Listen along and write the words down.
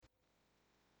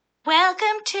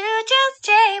Welcome to Just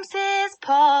James's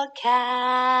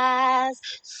podcast.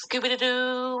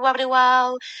 Scooby-Doo,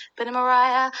 wobbity-wow, Benny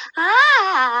Mariah,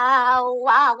 wow,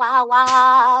 wow,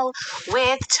 wow.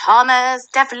 With Thomas,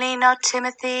 definitely not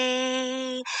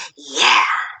Timothy. Yeah.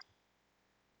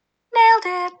 Nailed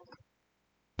it.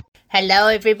 Hello,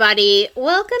 everybody.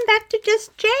 Welcome back to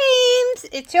Just James.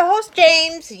 It's your host,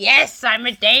 James. Yes, I'm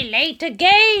a day late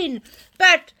again.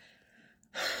 But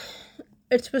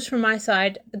it was from my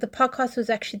side. The podcast was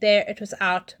actually there. It was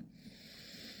out.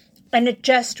 And it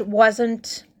just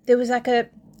wasn't. There was like I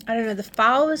don't know, the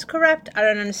file was corrupt. I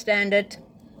don't understand it.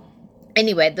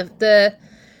 Anyway, I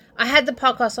had the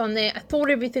podcast on there. I thought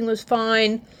everything was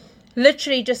fine.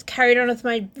 Literally just carried on with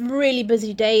my really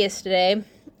busy day yesterday.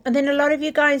 And then a lot of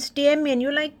you guys DM me and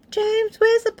you're like, James,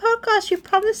 where's the podcast? You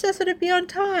promised us it'd be on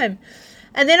time.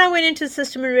 And then I went into the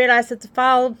system and realized that the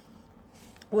file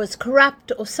was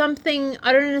corrupt or something.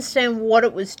 I don't understand what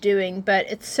it was doing, but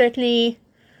it certainly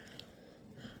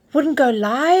wouldn't go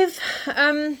live.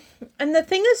 And the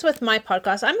thing is with my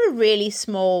podcast, I'm a really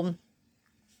small...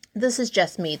 This is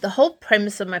just me. The whole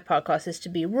premise of my podcast is to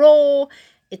be raw.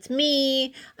 It's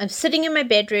me. I'm sitting in my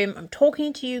bedroom. I'm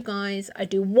talking to you guys. I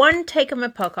do one take of my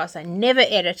podcast. I never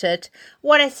edit it.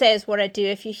 What I say is what I do.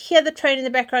 If you hear the train in the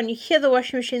background, you hear the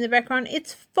washing machine in the background,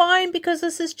 it's fine because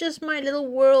this is just my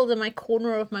little world and my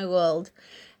corner of my world.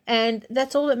 And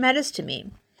that's all that matters to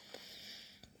me.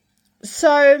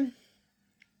 So...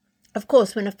 Of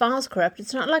course, when a file's corrupt,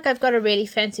 it's not like I've got a really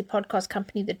fancy podcast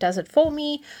company that does it for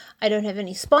me. I don't have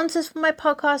any sponsors for my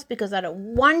podcast because I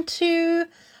don't want to.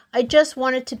 I just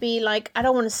want it to be like, I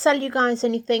don't want to sell you guys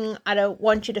anything. I don't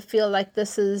want you to feel like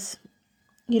this is,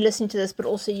 you listening to this, but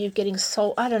also you're getting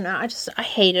sold. I don't know. I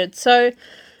hate it. So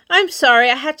I'm sorry.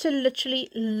 I had to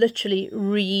literally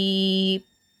redo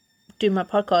my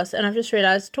podcast. And I've just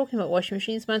realized, talking about washing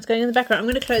machines, mine's going in the background. I'm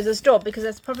going to close this door because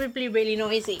that's probably really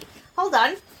noisy. Hold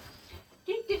on.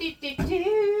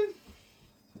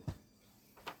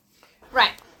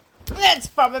 Right, that's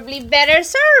probably better.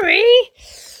 Sorry.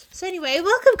 So anyway,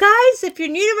 welcome guys. If you're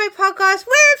new to my podcast,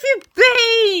 where have you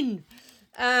been?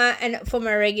 And for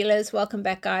my regulars, welcome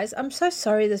back guys. I'm so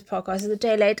sorry this podcast is a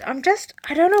day late. I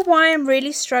don't know why I'm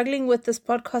really struggling with this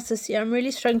podcast this year. I'm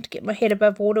really struggling to get my head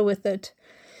above water with it.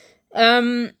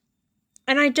 And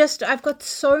I've got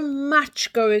so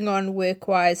much going on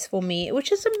work-wise for me,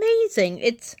 which is amazing.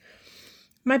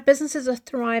 My businesses are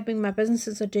thriving. My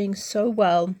businesses are doing so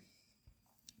well.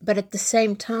 But at the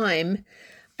same time,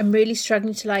 I'm really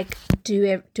struggling to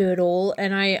do it all.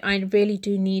 And I really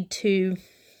do need to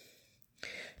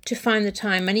find the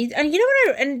time. And you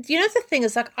know the thing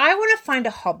is, I want to find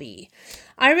a hobby.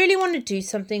 I really want to do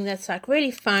something that's really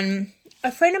fun.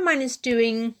 A friend of mine is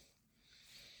doing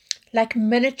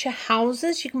miniature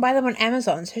houses. You can buy them on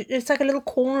Amazon. So it's like a little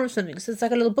corner or something. So it's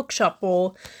like a little bookshop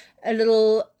or a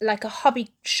little, a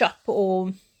hobby shop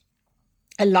or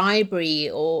a library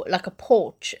or a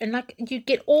porch. And you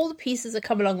get all the pieces that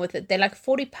come along with it. They're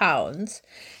 £40.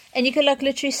 And you can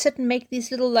literally sit and make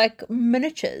these little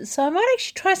miniatures. So I might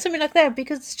actually try something like that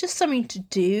because it's just something to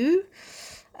do.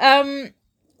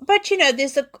 But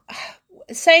there's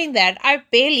saying that I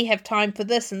barely have time for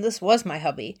this, and this was my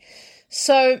hobby.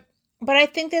 So... But I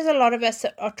think there's a lot of us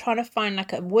that are trying to find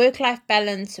a work-life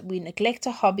balance. We neglect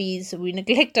our hobbies. We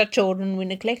neglect our children. We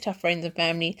neglect our friends and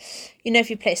family.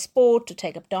 If you play sport or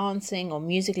take up dancing or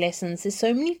music lessons, there's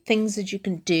so many things that you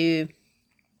can do.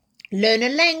 Learn a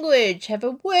language, have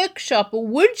a workshop, a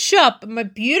wood shop. My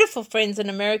beautiful friends in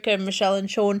America, Michelle and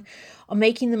Sean, are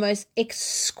making the most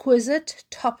exquisite,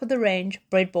 top-of-the-range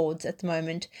breadboards at the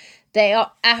moment. They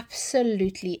are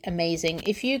absolutely amazing.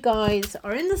 If you guys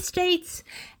are in the States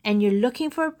and you're looking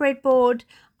for a breadboard,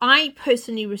 I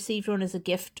personally received one as a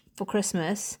gift for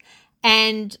Christmas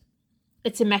and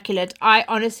it's immaculate. I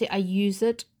use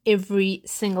it every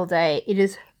single day. It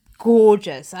is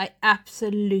gorgeous. I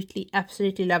absolutely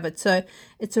love it. So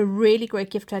it's a really great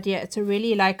gift idea. It's a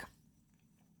really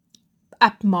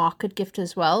upmarket gift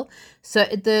as well. So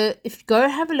if you go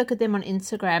have a look at them on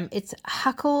Instagram, it's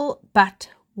Hucklebutt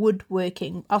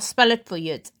Woodworking. I'll spell it for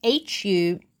you. It's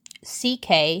HUCKLEBUTT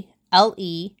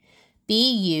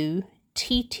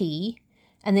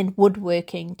and then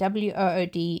woodworking,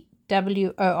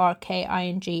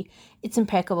 WOODWORKING. It's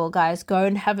impeccable, guys. Go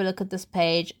and have a look at this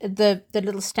page. The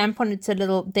little stamp on it's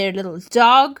their little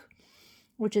dog,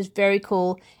 which is very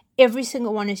cool. Every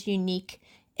single one is unique.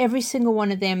 Every single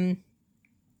one of them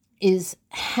is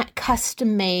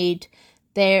custom made.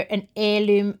 They're an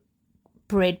heirloom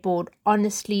breadboard.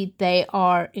 Honestly, they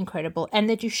are incredible, and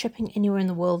they do shipping anywhere in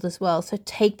the world as well. So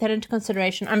take that into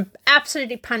consideration. I'm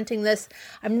absolutely punting this.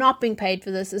 I'm not being paid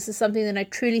for this. This is something that I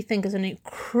truly think is an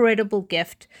incredible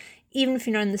gift. Even if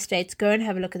you're not in the States, go and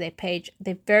have a look at their page.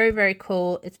 They're very, very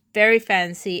cool. It's very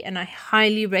fancy, and I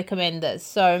highly recommend this.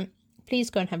 So please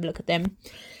go and have a look at them.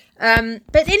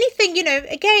 But anything,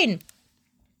 again,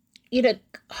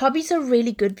 hobbies are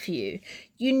really good for you.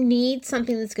 You need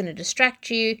something that's going to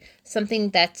distract you, something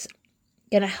that's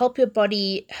going to help your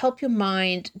body, help your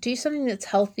mind, do something that's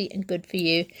healthy and good for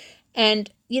you. And,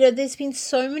 there's been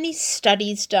so many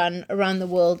studies done around the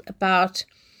world about,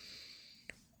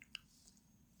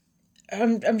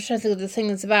 I'm trying to think of the thing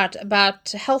that's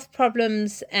about health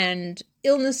problems and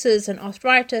illnesses and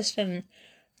arthritis and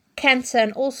cancer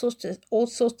and all sorts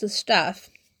of stuff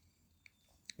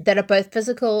that are both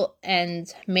physical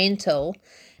and mental,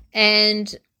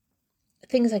 and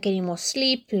things like getting more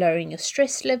sleep, lowering your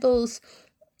stress levels.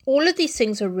 All of these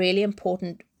things are really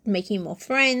important, making more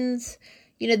friends.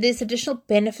 There's additional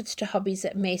benefits to hobbies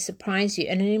that may surprise you,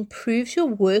 and it improves your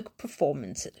work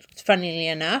performance, funnily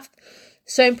enough.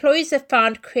 So employees that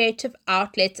found creative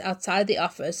outlets outside the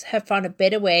office have found a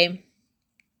better way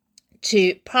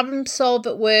to problem solve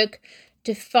at work,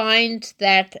 to find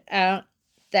that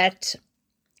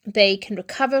they can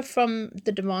recover from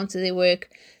the demands of their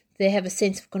work. They have a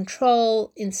sense of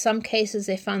control. In some cases,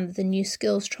 they found that the new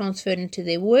skills transferred into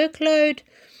their workload.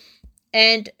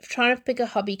 And trying to pick a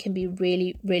hobby can be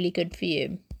really, really good for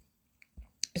you.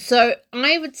 So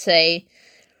I would say,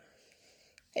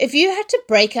 if you had to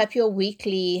break up your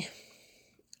weekly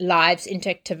lives into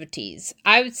activities,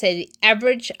 I would say the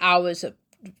average hours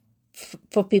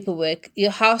for people work,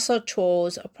 your household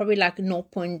chores are probably like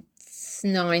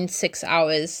 0.96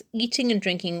 hours, eating and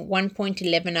drinking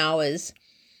 1.11 hours,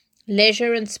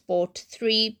 leisure and sport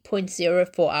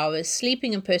 3.04 hours,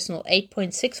 sleeping and personal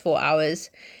 8.64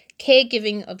 hours,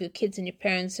 caregiving of your kids and your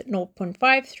parents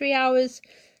 0.53 hours,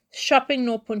 shopping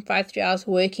 0.53 hours,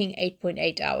 working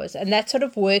 8.8 hours. And that sort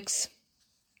of works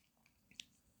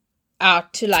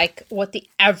out to like what the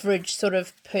average sort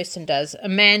of person does. A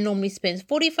man normally spends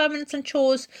 45 minutes on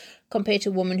chores compared to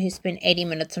a woman who spends 80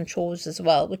 minutes on chores as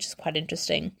well, which is quite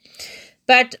interesting.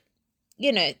 But,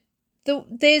 I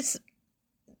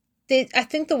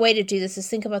think the way to do this is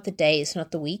think about the days,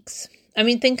 not the weeks. I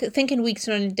mean, think in weeks,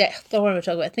 not in days. That's what I'm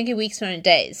talking about. Think in weeks, not in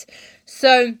days.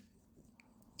 So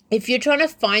if you're trying to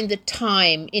find the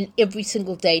time in every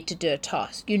single day to do a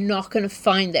task, you're not going to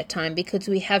find that time because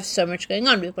we have so much going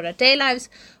on. We've got our day lives,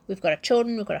 we've got our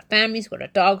children, we've got our families, we've got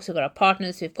our dogs, we've got our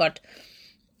partners, we've got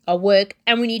our work,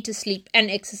 and we need to sleep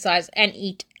and exercise and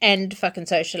eat and fucking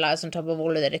socialize on top of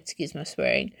all of that. Excuse my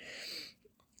swearing.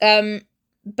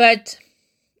 But,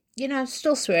 I'm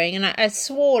still swearing, and I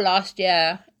swore last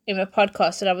year in my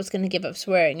podcast that I was going to give up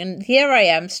swearing, and here I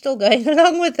am still going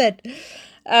along with it.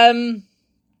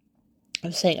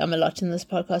 I'm saying I'm a lot in this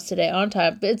podcast today, aren't I?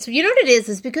 But it's, what it is?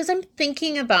 It's because I'm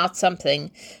thinking about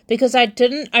something. Because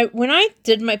when I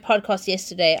did my podcast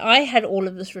yesterday, I had all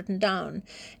of this written down.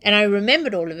 And I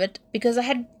remembered all of it because I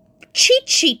had cheat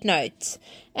sheet notes.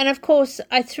 And of course,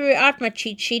 I threw out my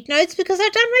cheat sheet notes because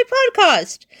I'd done my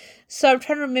podcast. So I'm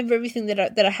trying to remember everything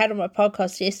that I had on my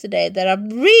podcast yesterday that I'm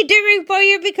redoing for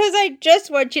you because I just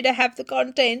want you to have the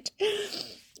content.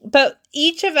 But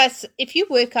each of us, if you're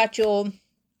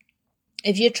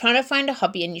trying to find a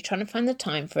hobby and you're trying to find the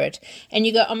time for it, and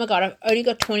you go, oh my God, I've only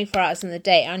got 24 hours in the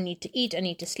day. I need to eat, I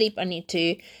need to sleep, I need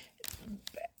to,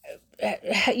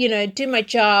 do my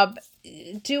job,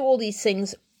 do all these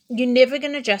things. You're never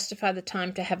going to justify the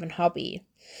time to have a hobby.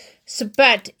 So,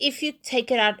 but if you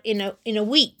take it out in a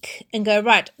week and go,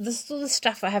 right, this is all the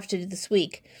stuff I have to do this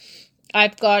week.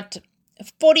 I've got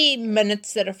 40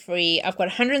 minutes that are free. I've got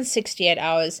 168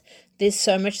 hours. There's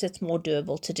so much that's more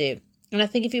doable to do. And I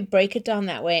think if you break it down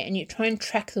that way and you try and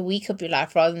track the week of your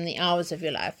life rather than the hours of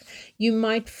your life, you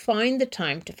might find the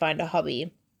time to find a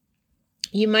hobby.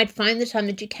 You might find the time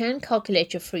that you can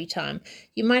calculate your free time.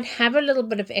 You might have a little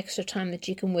bit of extra time that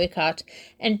you can work out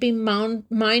and be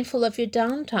mindful of your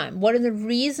downtime. One of the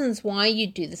reasons why you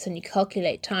do this and you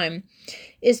calculate time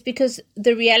is because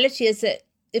the reality is that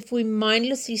if we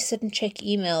mindlessly sit and check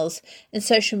emails and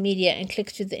social media and click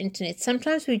through the internet,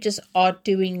 sometimes we just are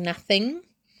doing nothing.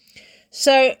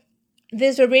 So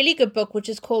there's a really good book which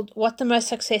is called What the Most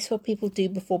Successful People Do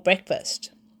Before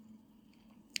Breakfast.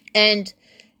 And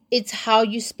it's how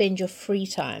you spend your free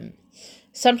time.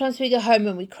 Sometimes we go home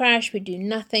and we crash, we do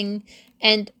nothing,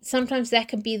 and sometimes that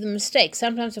can be the mistake.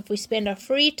 Sometimes if we spend our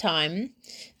free time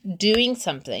doing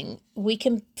something, we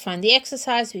can find the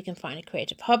exercise, we can find a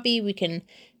creative hobby, we can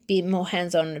be more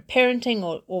hands-on with parenting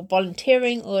or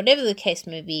volunteering or whatever the case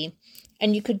may be.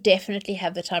 And you could definitely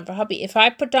have the time for a hobby. If I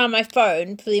put down my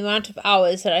phone for the amount of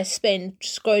hours that I spend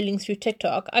scrolling through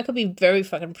TikTok, I could be very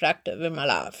fucking productive in my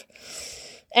life.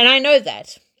 And I know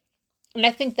that. And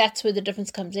I think that's where the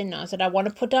difference comes in now, is that I want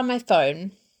to put down my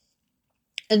phone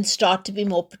and start to be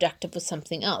more productive with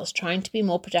something else, trying to be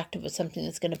more productive with something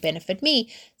that's going to benefit me,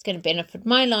 it's going to benefit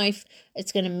my life,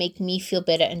 it's going to make me feel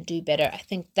better and do better. I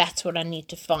think that's what I need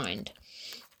to find.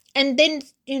 And then,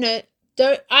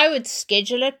 I would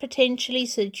schedule it potentially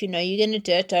so that you're going to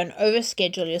do it. Don't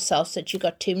overschedule yourself so that you've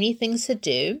got too many things to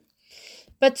do.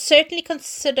 But certainly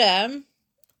consider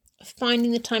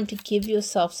finding the time to give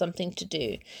yourself something to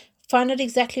do. Find out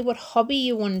exactly what hobby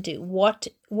you want to do.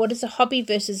 What is a hobby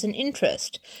versus an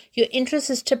interest? Your interest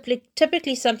is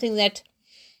typically something that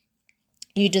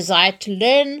you desire to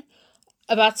learn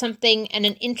about something, and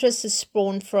an interest is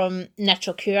spawned from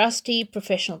natural curiosity,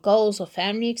 professional goals, or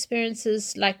family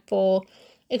experiences. Like, for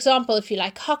example, if you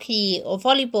like hockey or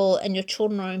volleyball and your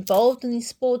children are involved in these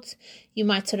sports, you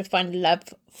might sort of find love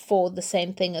for the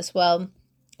same thing as well.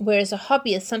 Whereas a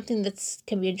hobby is something that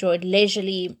can be enjoyed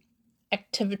leisurely,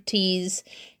 activities,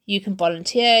 you can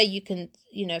volunteer, you can,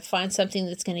 find something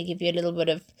that's going to give you a little bit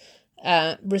of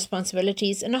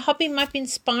responsibilities. And a hobby might be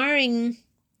inspiring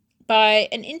by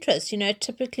an interest.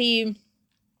 Typically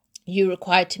you're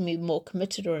required to be more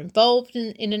committed or involved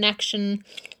in an action,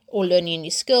 or learning a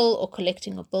new skill, or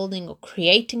collecting or building or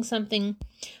creating something.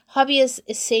 Hobby is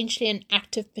essentially an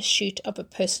active pursuit of a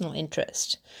personal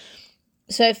interest.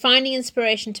 So finding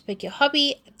inspiration to pick your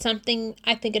hobby,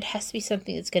 I think it has to be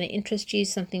something that's going to interest you,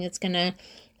 something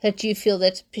that you feel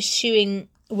that pursuing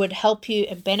would help you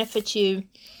and benefit you.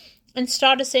 And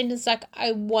start a sentence like,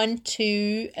 I want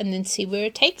to, and then see where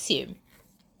it takes you.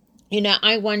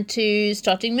 I want to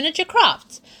start doing miniature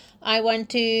crafts. I want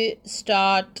to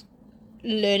start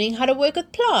learning how to work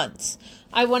with plants.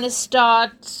 I want to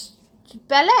start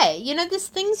ballet. There's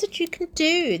things that you can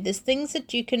do. There's things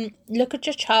that you can look at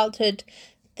your childhood,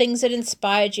 things that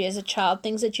inspired you as a child,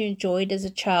 things that you enjoyed as a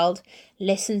child,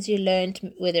 lessons you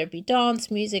learned, whether it be dance,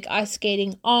 music, ice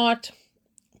skating, art,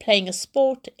 playing a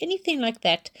sport, anything like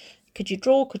that. Could you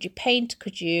draw? Could you paint?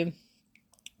 Could you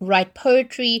write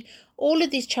poetry? All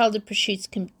of these childhood pursuits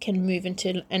can move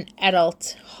into an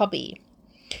adult hobby.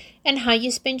 And how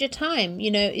you spend your time,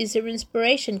 is there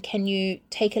inspiration? Can you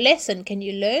take a lesson? Can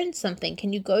you learn something?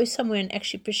 Can you go somewhere and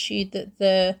actually pursue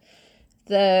the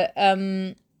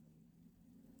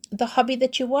hobby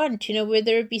that you want?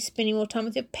 Whether it be spending more time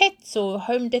with your pets, or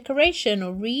home decoration,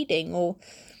 or reading, or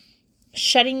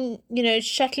shuttling your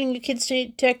kids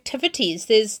to activities.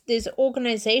 There's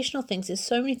organizational things. There's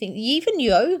so many things. Even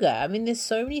yoga. There's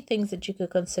so many things that you could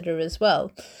consider as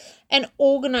well. And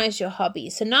organize your hobby.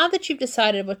 So now that you've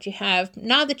decided what you have,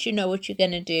 now that you know what you're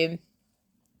going to do,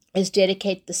 is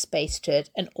dedicate the space to it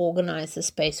and organize the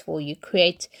space for you.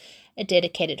 Create a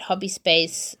dedicated hobby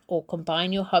space, or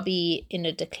combine your hobby in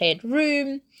a declared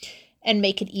room and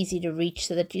make it easy to reach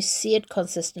so that you see it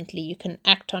consistently, you can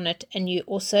act on it, and you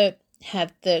also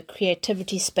have the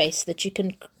creativity space that you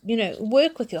can,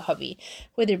 work with your hobby,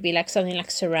 whether it be like something like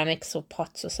ceramics or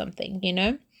pots or something,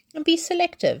 and be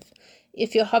selective.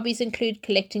 If your hobbies include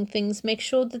collecting things, make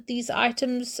sure that these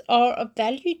items are of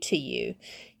value to you.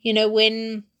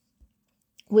 When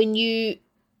you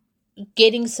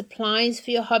getting supplies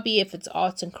for your hobby, if it's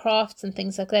arts and crafts and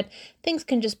things like that, things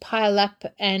can just pile up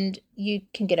and you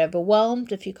can get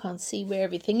overwhelmed if you can't see where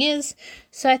everything is.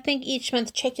 So I think each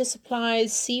month, check your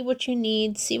supplies, see what you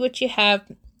need, see what you have,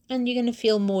 and you're going to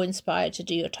feel more inspired to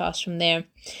do your tasks from there.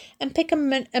 And pick a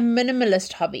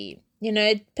minimalist hobby.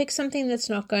 Pick something that's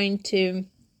not going to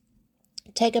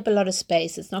take up a lot of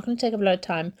space. It's not going to take up a lot of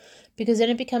time, because then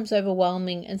it becomes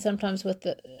overwhelming. And sometimes with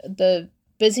the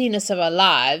busyness of our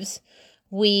lives,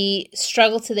 we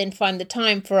struggle to then find the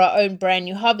time for our own brand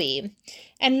new hobby.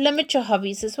 And limit your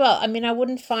hobbies as well. I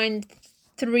wouldn't find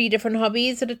 3 different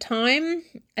hobbies at a time.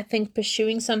 I think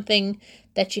pursuing something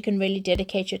that you can really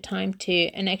dedicate your time to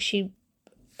and actually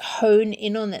hone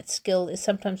in on that skill is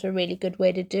sometimes a really good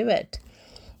way to do it.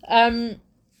 I'm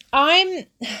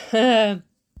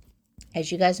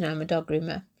as you guys know, I'm a dog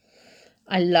groomer.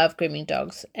 I love grooming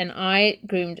dogs, and I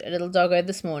groomed a little doggo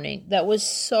this morning that was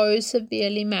so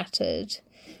severely matted.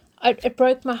 It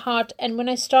broke my heart, and when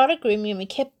I started grooming him, he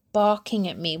kept barking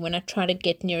at me when I tried to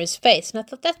get near his face, and I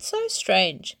thought, that's so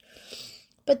strange.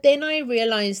 But then I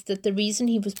realized that the reason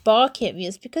he was barking at me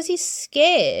is because he's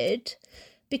scared,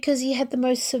 because he had the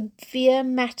most severe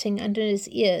matting under his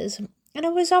ears, and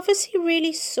it was obviously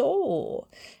really sore.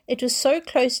 It was so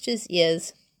close to his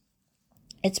ears.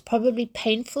 It's probably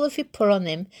painful if you pull on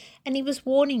them. And he was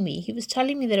warning me. He was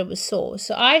telling me that it was sore.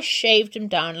 So I shaved him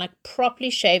down, like properly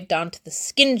shaved down to the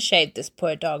skin, shaved this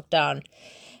poor dog down.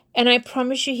 And I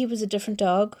promise you he was a different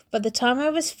dog. By the time I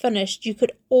was finished, you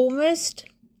could almost,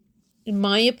 in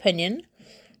my opinion,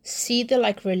 see the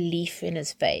like relief in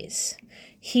his face.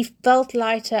 He felt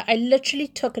lighter. I literally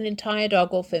took an entire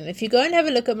dog off him. If you go and have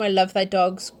a look at my Love Thy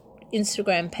Dogs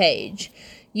Instagram page,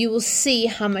 you will see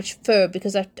how much fur,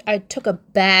 because I took a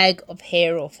bag of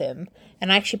hair off him,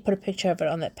 and I actually put a picture of it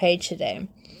on that page today.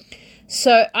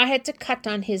 So I had to cut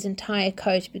down his entire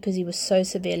coat because he was so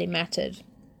severely matted.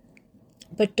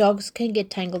 But dogs can get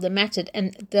tangled and matted,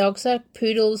 and dogs like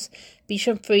poodles,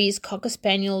 Bichon Frise, Cocker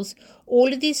Spaniels,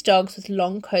 all of these dogs with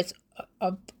long coats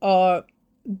are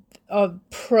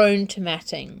prone to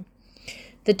matting.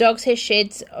 The dog's hair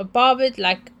sheds are barbed,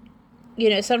 like,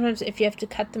 sometimes if you have to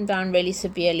cut them down really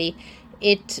severely,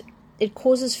 it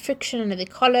causes friction under the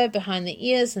collar, behind the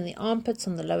ears, and the armpits,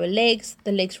 on the lower legs.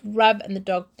 The legs rub and the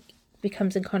dog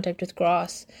becomes in contact with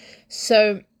grass.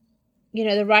 So,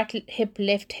 the right hip,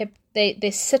 left hip,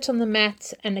 they sit on the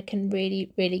mat, and it can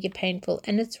really, really get painful.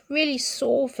 And it's really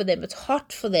sore for them. It's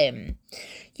hot for them.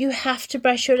 You have to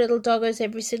brush your little doggos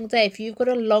every single day. If you've got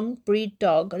a long breed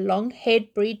dog, a long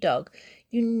haired breed dog,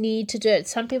 you need to do it.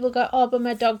 Some people go, oh, but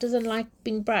my dog doesn't like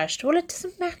being brushed. Well, it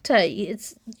doesn't matter.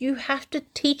 You have to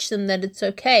teach them that it's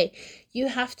okay. You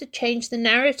have to change the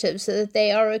narrative so that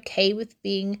they are okay with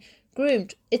being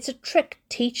groomed. It's a trick.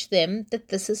 Teach them that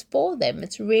this is for them.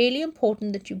 It's really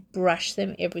important that you brush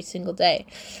them every single day.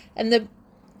 And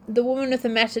the woman with the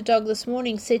matted dog this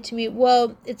morning said to me,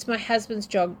 well, it's my husband's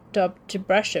job to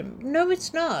brush him. No,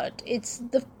 it's not. It's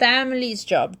the family's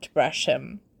job to brush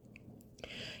him.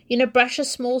 Brush a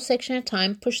small section at a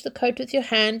time, push the coat with your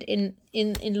hand in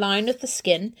line with the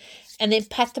skin, and then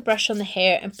pat the brush on the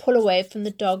hair and pull away from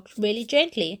the dog really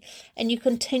gently. And you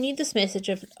continue this method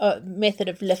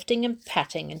of lifting and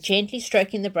patting and gently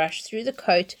stroking the brush through the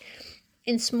coat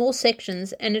in small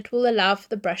sections, and it will allow for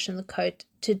the brush and the coat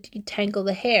to detangle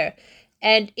the hair.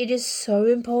 And it is so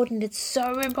important. It's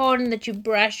so important that you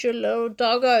brush your little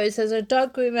doggos. As a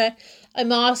dog groomer,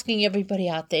 I'm asking everybody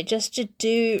out there just to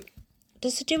do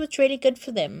what's really good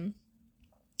for them.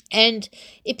 And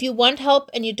if you want help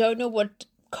and you don't know what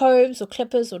combs or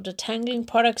clippers or detangling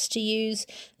products to use,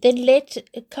 then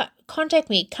contact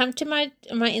me. Come to my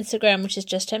Instagram, which is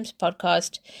Just James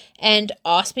Podcast, and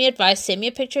ask me advice. Send me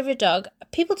a picture of your dog.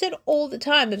 People do it all the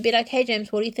time and be like, hey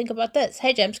James, what do you think about this?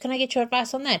 Hey James, can I get your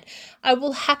advice on that? I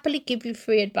will happily give you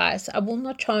free advice. I will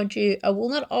not charge you. I will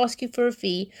not ask you for a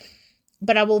fee,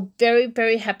 but I will very,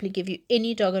 very happily give you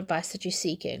any dog advice that you're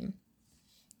seeking.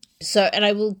 So, and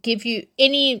I will give you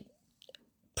any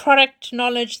product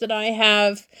knowledge that I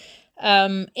have,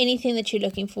 anything that you're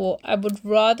looking for. I would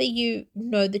rather you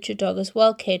know that your dog is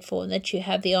well cared for and that you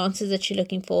have the answers that you're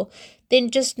looking for than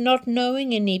just not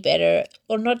knowing any better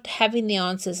or not having the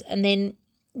answers, and then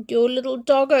your little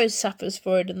doggo suffers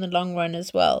for it in the long run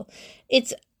as well.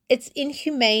 It's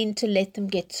inhumane to let them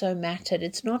get so matted.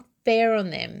 It's not fair on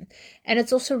them, and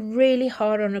it's also really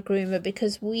hard on a groomer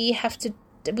because we have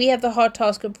the hard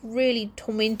task of really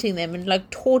tormenting them and like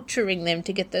torturing them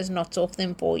to get those knots off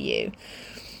them for you.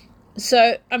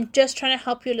 So I'm just trying to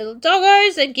help your little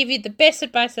doggos and give you the best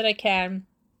advice that I can.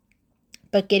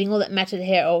 But getting all that matted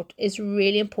hair out is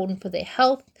really important for their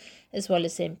health as well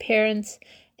as their appearance.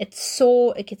 It's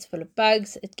sore, it gets full of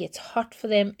bugs, it gets hot for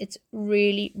them. It's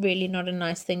really, really not a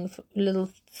nice little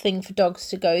thing for dogs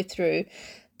to go through.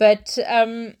 But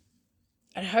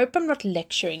I hope I'm not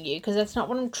lecturing you, because that's not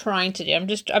what I'm trying to do.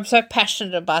 I'm so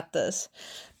passionate about this.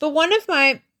 But one of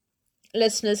my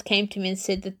listeners came to me and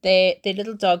said that their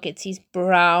little dog gets these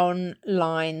brown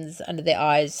lines under their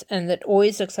eyes, and it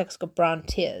always looks like it's got brown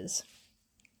tears.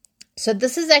 So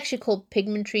this is actually called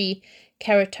pigmentary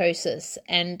keratosis.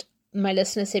 And my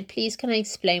listener said, please, can I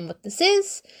explain what this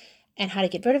is and how to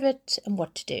get rid of it and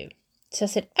what to do? So I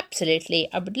said, absolutely,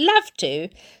 I would love to.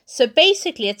 So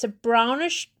basically, it's a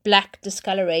brownish black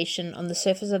discoloration on the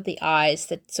surface of the eyes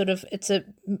that it's a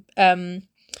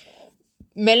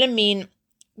melamine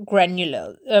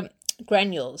granules,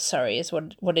 is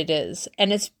what it is.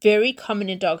 And it's very common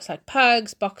in dogs like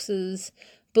pugs, boxers,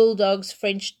 bulldogs,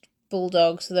 French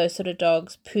bulldogs, those sort of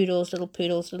dogs, poodles,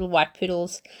 little white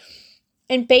poodles.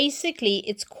 And basically,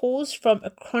 it's caused from a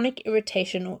chronic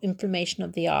irritation or inflammation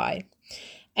of the eye.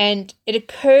 And it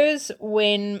occurs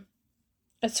when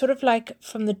it's sort of like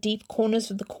from the deep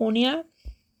corners of the cornea.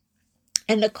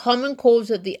 And the common cause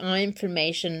of the eye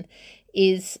inflammation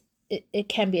is it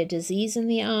can be a disease in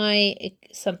the eye,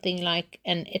 something like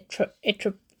an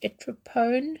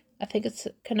itropone. I think it's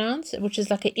pronounced, which is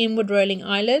like an inward rolling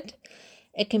eyelid.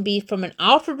 It can be from an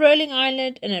outward rolling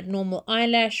eyelid, an abnormal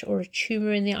eyelash, or a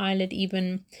tumor in the eyelid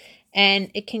even.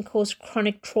 And it can cause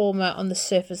chronic trauma on the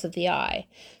surface of the eye.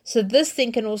 So this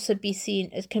thing can also be seen,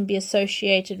 it can be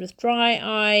associated with dry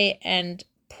eye and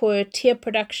poor tear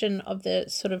production of the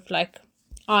sort of like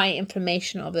eye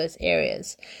inflammation of those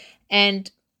areas.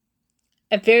 And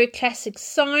a very classic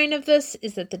sign of this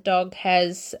is that the dog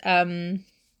has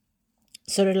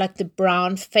sort of like the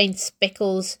brown faint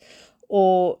speckles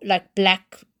or like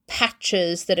black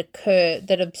patches that occur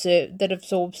that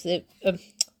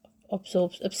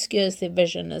obscures their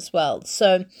vision as well.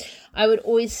 So I would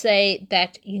always say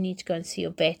that you need to go and see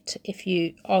your vet if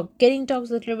you are getting dogs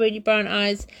with really brown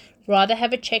eyes. Rather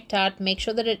have it checked out, make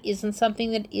sure that it isn't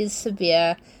something that is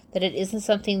severe, that it isn't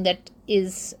something that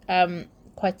is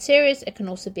quite serious. It can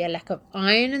also be a lack of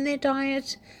iron in their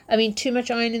diet. I mean, too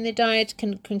much iron in their diet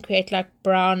can create like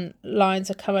brown lines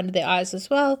that come under their eyes as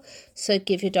well. So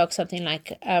give your dog something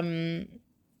like a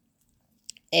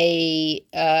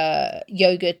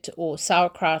yogurt or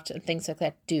sauerkraut and things like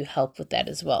that do help with that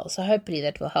as well. So hopefully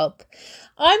that will help.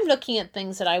 I'm looking at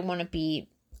things that I want to be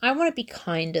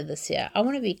kinder this year. I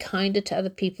want to be kinder to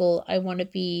other people. I want to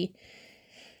be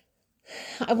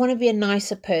a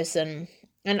nicer person.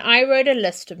 And I wrote a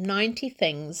list of 90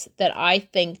 things that I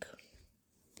think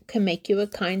can make you a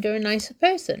kinder and nicer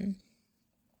person.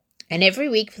 And every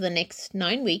week for the next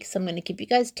 9 weeks, I'm going to give you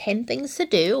guys 10 things to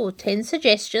do or 10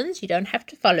 suggestions. You don't have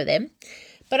to follow them.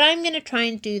 But I'm going to try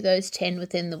and do those 10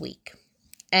 within the week.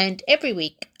 And every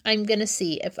week, I'm going to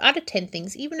see if out of 10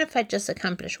 things, even if I just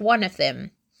accomplish one of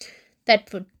them, that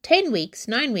for 10 weeks,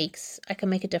 9 weeks, I can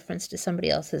make a difference to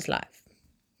somebody else's life.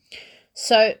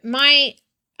 So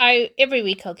every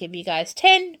week I'll give you guys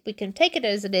 10. We can take it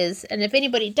as it is. And if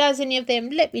anybody does any of them,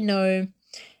 let me know.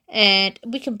 And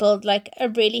we can build like a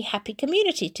really happy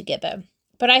community together.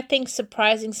 But I think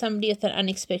surprising somebody with an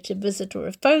unexpected visit or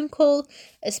a phone call,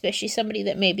 especially somebody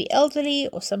that may be elderly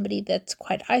or somebody that's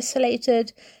quite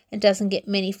isolated and doesn't get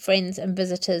many friends and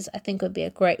visitors, I think would be a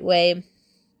great way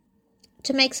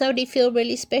to make somebody feel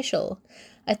really special.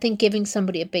 I think giving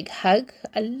somebody a big hug.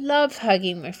 I love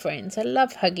hugging my friends. I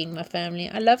love hugging my family.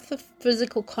 I love the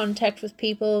physical contact with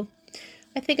people.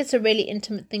 I think it's a really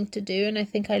intimate thing to do, and I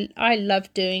think I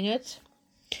love doing it.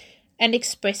 And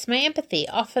express my empathy.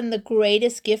 Often the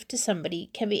greatest gift to somebody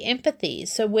can be empathy.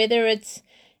 So whether it's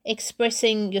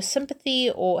expressing your sympathy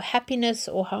or happiness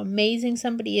or how amazing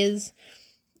somebody is,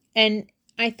 and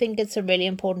I think it's a really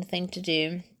important thing to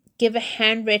do. Give a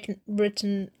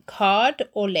handwritten card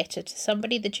or letter to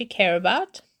somebody that you care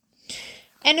about.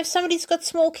 And if somebody's got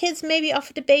small kids, maybe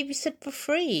offer to babysit for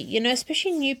free,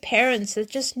 especially new parents that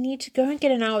just need to go and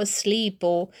get an hour's sleep,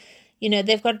 or,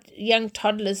 they've got young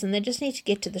toddlers and they just need to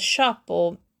get to the shop,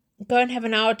 or go and have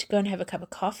an hour to go and have a cup of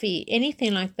coffee,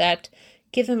 anything like that.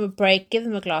 Give them a break, give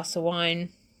them a glass of wine.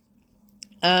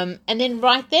 And then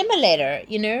write them a letter,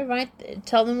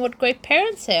 tell them what great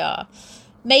parents they are.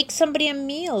 Make somebody a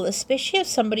meal, especially if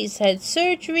somebody's had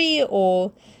surgery,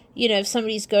 or, if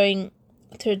somebody's going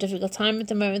through a difficult time at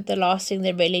the moment, the last thing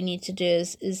they really need to do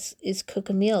is cook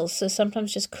a meal. So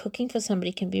sometimes just cooking for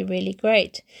somebody can be really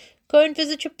great. Go and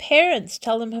visit your parents.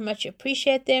 Tell them how much you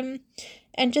appreciate them,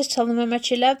 and just tell them how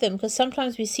much you love them, because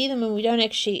sometimes we see them and we don't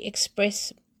actually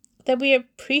express that we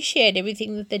appreciate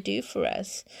everything that they do for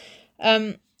us.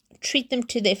 Treat them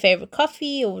to their favorite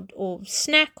coffee or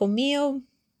snack or meal.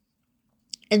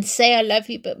 And say I love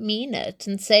you, but mean it.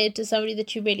 And say it to somebody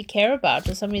that you really care about,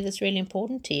 or somebody that's really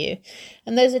important to you.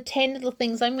 And those are 10 little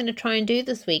things I'm going to try and do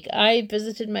this week. I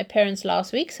visited my parents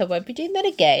last week, so I won't be doing that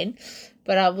again.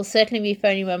 But I will certainly be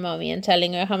phoning my mommy and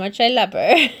telling her how much I love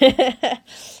her.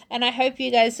 And I hope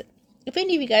you guys, if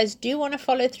any of you guys do want to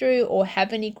follow through or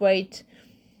have any great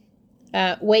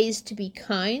ways to be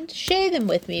kind, share them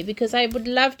with me, because I would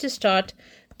love to start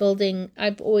building.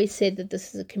 I've always said that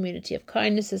this is a community of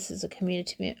kindness. This is a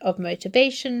community of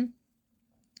motivation.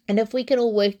 And if we can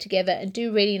all work together and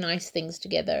do really nice things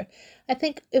together, I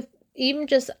think if even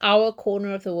just our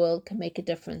corner of the world can make a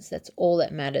difference, that's all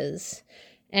that matters.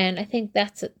 And I think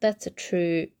that's a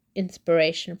true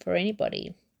inspiration for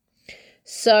anybody.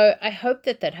 So I hope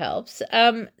that helps.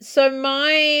 So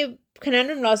my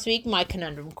conundrum last week, my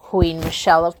conundrum queen,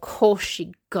 Michelle, of course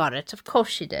she got it. Of course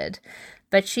she did.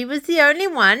 But she was the only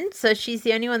one, so she's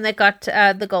the only one that got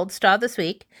the gold star this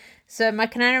week. So my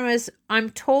conundrum is, I'm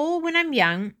tall when I'm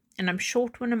young, and I'm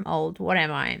short when I'm old. What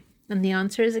am I? And the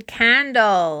answer is a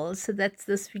candle. So that's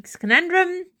this week's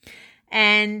conundrum.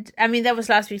 And, that was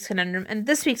last week's conundrum. And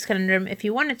this week's conundrum, if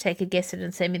you want to take a guess at it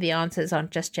and send me the answers on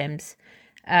Just Gems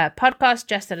podcast,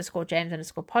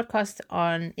 just_James_podcast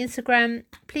on Instagram.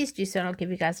 Please do so and I'll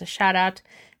give you guys a shout out.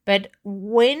 But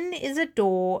when is a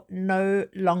door no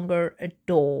longer a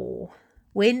door?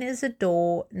 When is a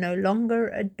door no longer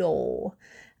a door?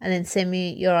 And then send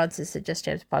me your answers to Just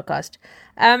James Podcast.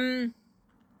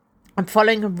 I'm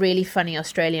following a really funny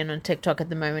Australian on TikTok at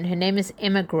the moment. Her name is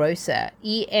Emma Grosser.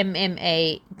 EMMAGROSSER.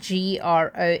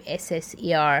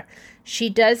 She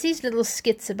does these little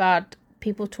skits about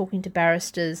people talking to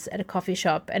baristas at a coffee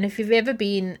shop. And if you've ever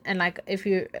been, and like if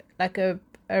you're like a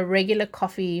regular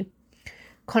coffee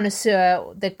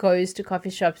connoisseur that goes to coffee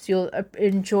shops, you'll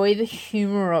enjoy the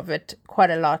humor of it quite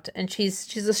a lot. And she's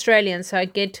Australian, so I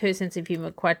get her sense of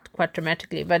humor quite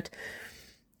dramatically, but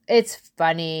it's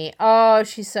funny. Oh,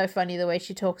 she's so funny the way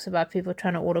she talks about people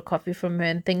trying to order coffee from her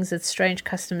and things that strange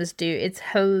customers do. It's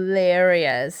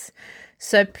hilarious.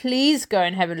 So please go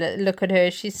and have a look at her.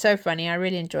 She's so funny. I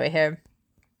really enjoy her.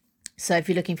 So if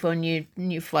you're looking for a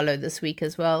new follow this week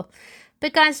as well.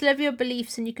 But guys, live your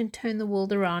beliefs and you can turn the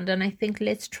world around. And I think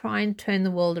let's try and turn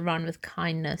the world around with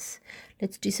kindness.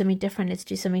 Let's do something different. Let's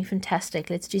do something fantastic.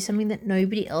 Let's do something that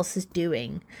nobody else is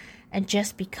doing. And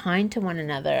just be kind to one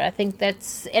another. I think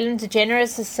that's Ellen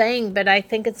DeGeneres is saying, but I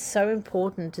think it's so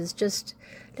important. It's just,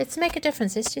 let's make a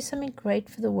difference. Let's do something great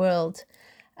for the world.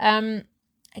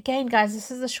 Again, guys, this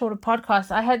is a shorter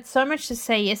podcast. I had so much to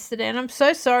say yesterday, and I'm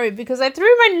so sorry because I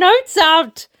threw my notes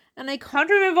out and I can't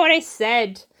remember what I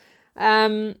said.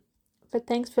 But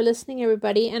thanks for listening,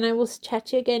 everybody, and I will chat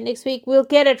to you again next week. We'll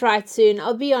get it right soon.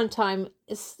 I'll be on time.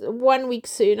 It's 1 week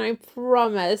soon, I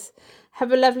promise.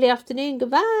 Have a lovely afternoon.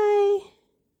 Goodbye.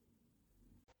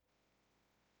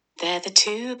 They're the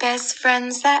two best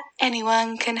friends that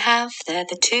anyone can have. They're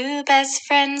the two best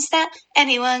friends that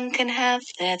anyone can have.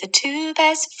 They're the two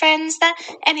best friends that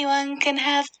anyone can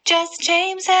have. Just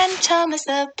James and Thomas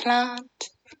the Plant.